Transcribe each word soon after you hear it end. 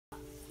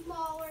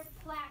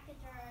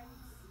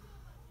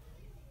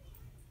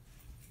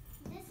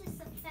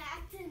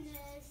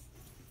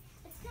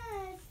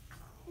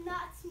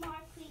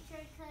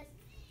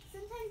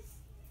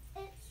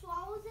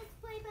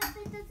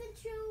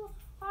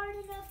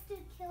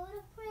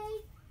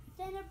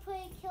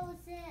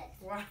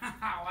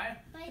Wow.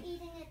 By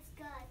eating its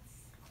guts.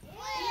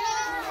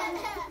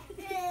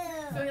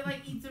 So it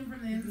like eats them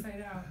from the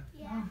inside out.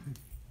 Yeah. Oh,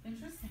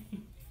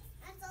 interesting.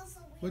 That's also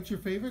weird. What's your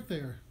favorite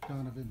there,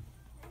 Donovan?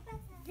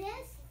 This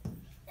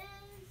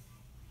is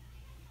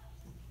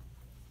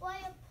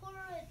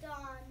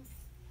Lioporodon.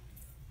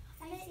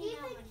 And it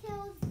even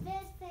kills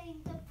this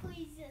thing, the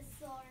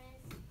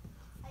plesiosaurus.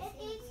 It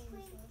eats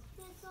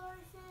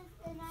pleiosauruses,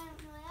 and I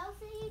don't know what else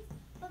it eats,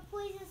 but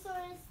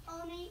plesiosaurus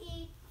only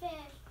eat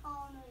fish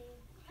only.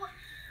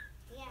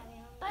 Yeah,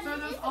 So are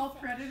those all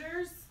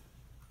predators?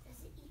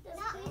 The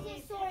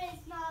plesiosaurus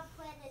is not a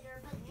predator,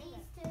 but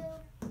these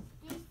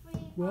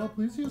three. Well,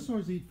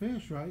 plesiosaurs eat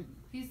fish, right?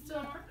 He's still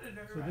a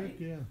predator, So right?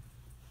 yeah.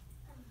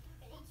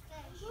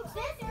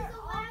 This is a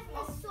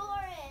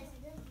Lactosaurus.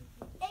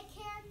 It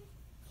can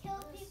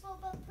kill people,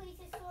 but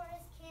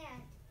plesiosaurus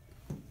can't.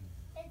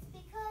 It's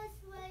because,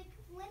 like,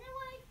 when it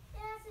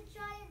has a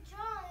giant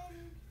jaw,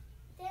 and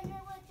then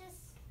it will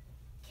just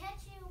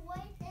catch you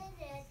right in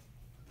it,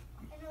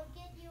 and it'll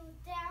get you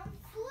down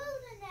through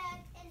the neck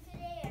into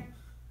the air.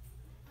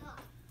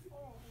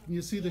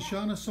 You see the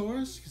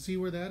Shawnosaurus? You see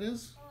where that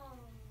is?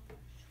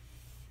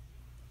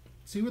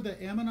 See where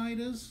the ammonite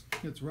is?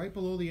 It's right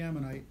below the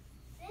ammonite.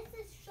 This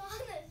is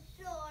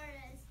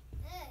Shawnosaurus.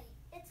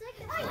 It's like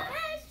a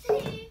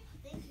fish,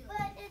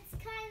 but it's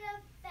kind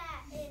of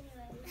fat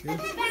anyway. It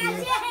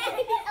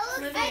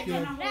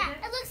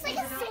looks like a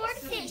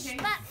swordfish,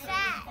 but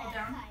fat. Fall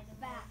down.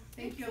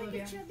 Thank you,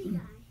 Olivia.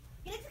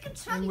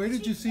 And where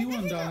did you see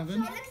one,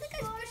 Donovan? It looks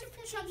like a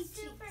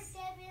super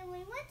deadly. And we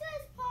went to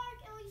this park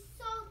and we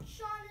saw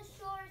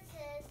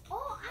Shawnasauruses.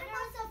 Oh, I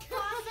also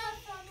found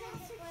from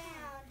the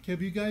ground.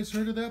 Have you guys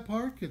heard of that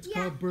park? It's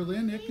called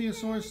Berlin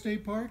Ichthyosaurus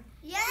State Park.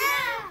 Yeah.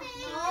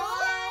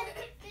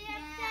 They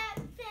have fat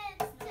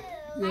fins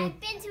too. Yeah. I've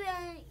been to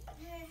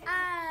a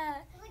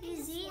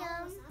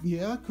museum.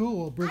 Yeah, cool.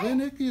 Well, Berlin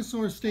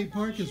Ichthyosaurus State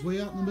Park is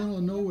way out in the middle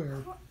of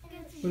nowhere,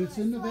 but it's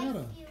in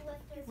Nevada.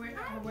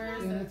 Where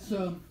is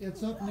And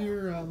it's up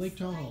near Lake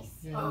Tahoe.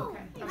 Yeah. Oh, okay.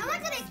 I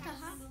went to Lake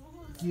Tahoe.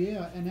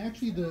 Yeah, and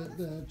actually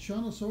the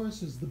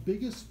Shawnosaurus is the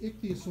biggest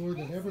ichthyosaur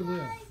that ever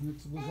lived. It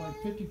was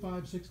like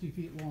 55, 60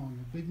 feet long.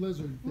 A big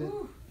lizard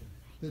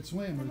that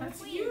swam.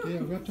 That's huge.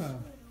 Yeah,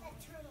 reptile.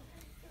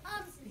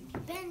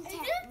 Ben,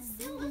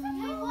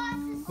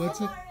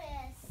 What's it?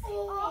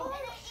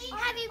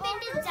 Have you been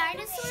to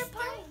Dinosaur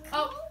Park?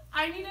 Oh,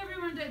 I need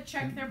everyone to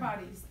check their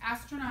bodies.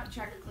 Astronaut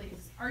check,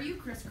 please. Are you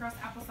crisscross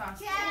applesauce?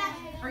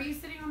 Check. Are you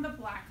sitting on the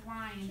black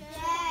line?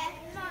 Check.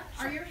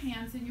 Are your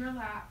hands in your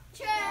lap?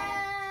 Check.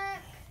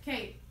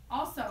 Okay,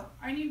 also,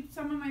 I need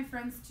some of my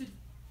friends to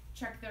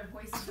check their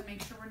voices and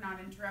make sure we're not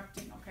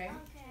interrupting, okay?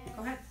 Okay.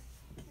 Go ahead.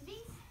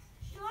 These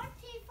short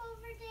teeth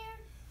over there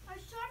are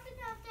sharp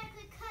enough that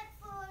could cut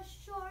through a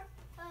short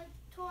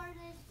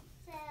tortoise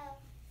shell.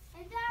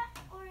 And that,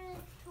 or a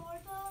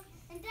turtle,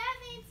 and that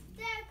means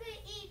that could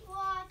eat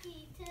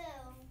Rocky too.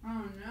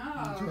 Oh,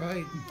 no. That's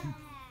right.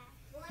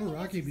 Poor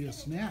Rocky be a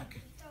snack.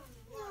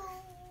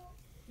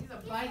 He's a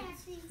bite.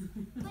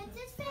 But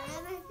this fish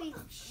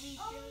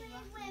only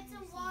lives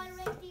in water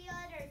like the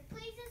others.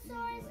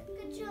 Plesiosaurus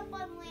could jump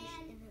on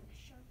land,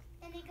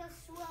 and he goes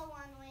slow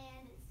on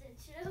land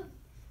instead of.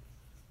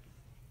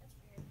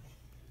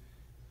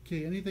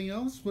 Okay, anything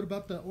else? What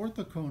about the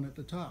orthocone at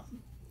the top?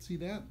 See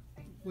that?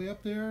 Way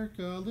up there,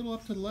 a little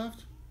up to the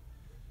left.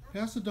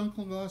 Past the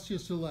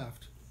Dunkelglossius to the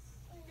left.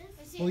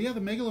 Oh yeah, the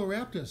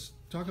Megaloraptus.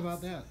 Talk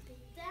about that.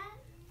 That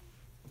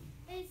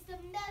is the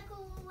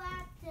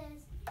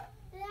Megaloraptus.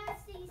 It has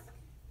these,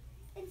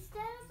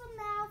 instead of a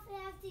mouth, it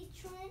has these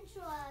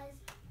tarantulas.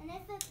 And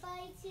if it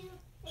bites you,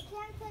 it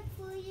can cut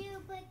through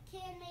you, but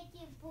can make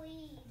you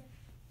bleed.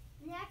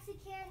 And it actually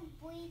can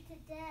bleed to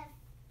death.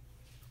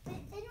 But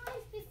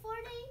anyways, before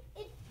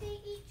they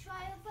eat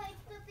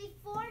trilobites, but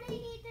before they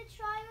eat the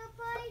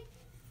trilobite,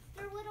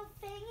 their little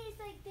fingers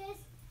like this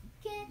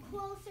get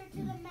closer to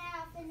the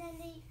mouth, and then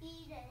they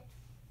eat it.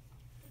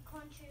 They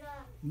crunch it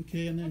up.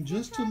 Okay, and then If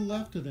just to the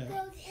left of Goes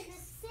that. in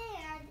the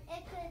sand,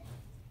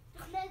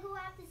 the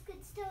Megaloraptus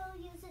could still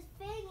use his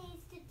fingers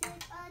to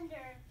dig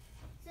under,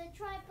 so the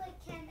trilobite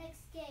can't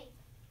escape.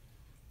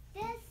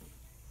 This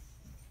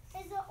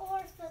is an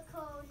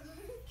orthocone.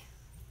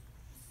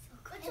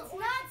 It's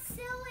not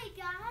silly,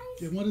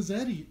 guys. And what does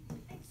that eat?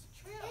 It's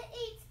true. It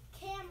eats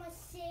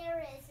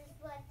Camosaurus is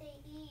what they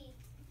eat.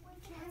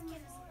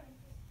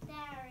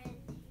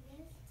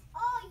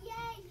 Oh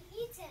yeah,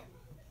 he eats him.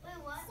 Wait,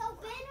 what? So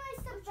anyways,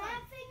 the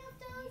bad thing of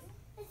those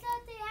is that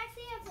they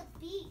actually have a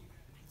beak.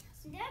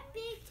 That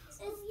beak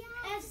is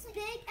as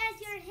big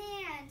as your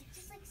hand.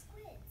 Just like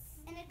squids.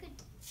 And it could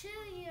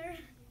chew your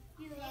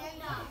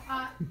hand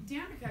off.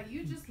 Danica,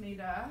 you just made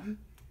a...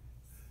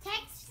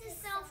 Text to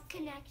self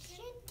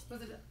connection.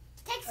 Was it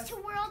Text to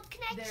world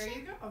connection. There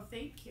you go.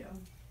 Thank you.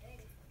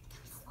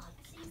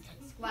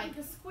 Like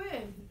a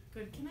squid.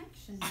 Good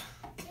connection.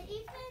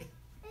 It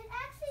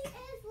actually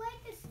is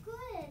like a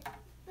squid,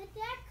 but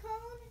that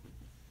cone,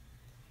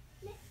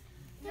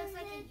 that's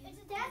where it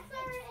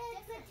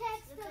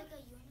protects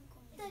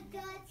the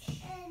guts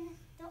and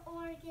the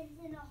organs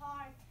and the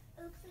heart.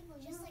 looks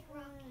like just like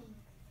Rocky.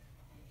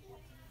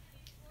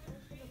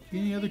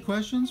 Any other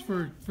questions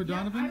for Yeah,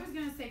 Donovan? I was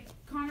gonna say,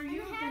 Connor,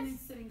 you have been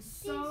sitting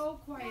so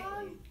quietly.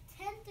 Long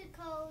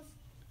tentacles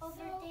over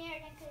there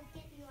that could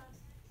get you up.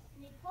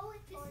 And they pull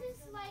it. This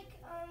is like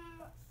a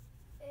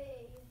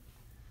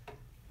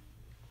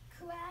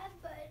crab,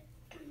 but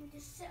the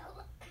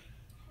shell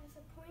has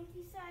a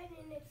pointy side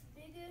and it's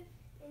bigger,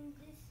 and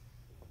this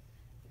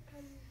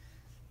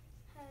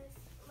has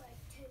like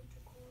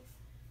tentacles.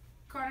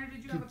 Connor,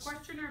 did you have a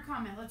question or a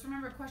comment? Let's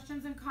remember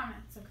questions and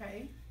comments,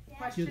 okay?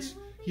 It's,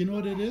 you know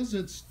what it is?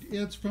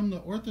 It's from the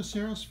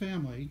Orthoceros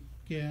family,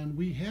 and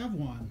we have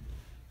one,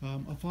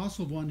 a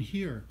fossil one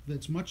here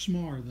that's much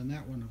smaller than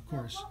that one, of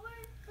course.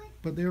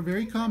 But they're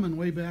very common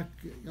way back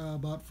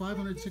about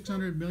 500,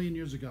 600 million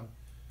years ago.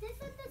 This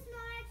one does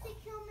not actually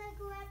kill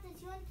Megalaptors.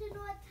 You want to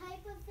know what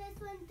type of this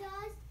one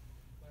does?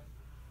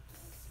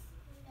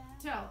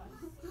 Tell us.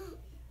 Oh,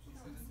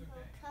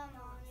 come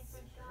on, I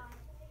forgot.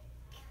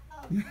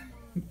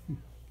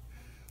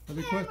 Oh,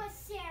 Other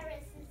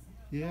Caraceras.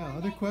 Yeah,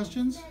 other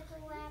questions?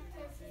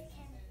 Megalaptors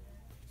can.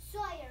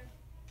 Sawyer.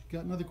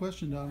 Got another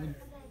question, Donovan?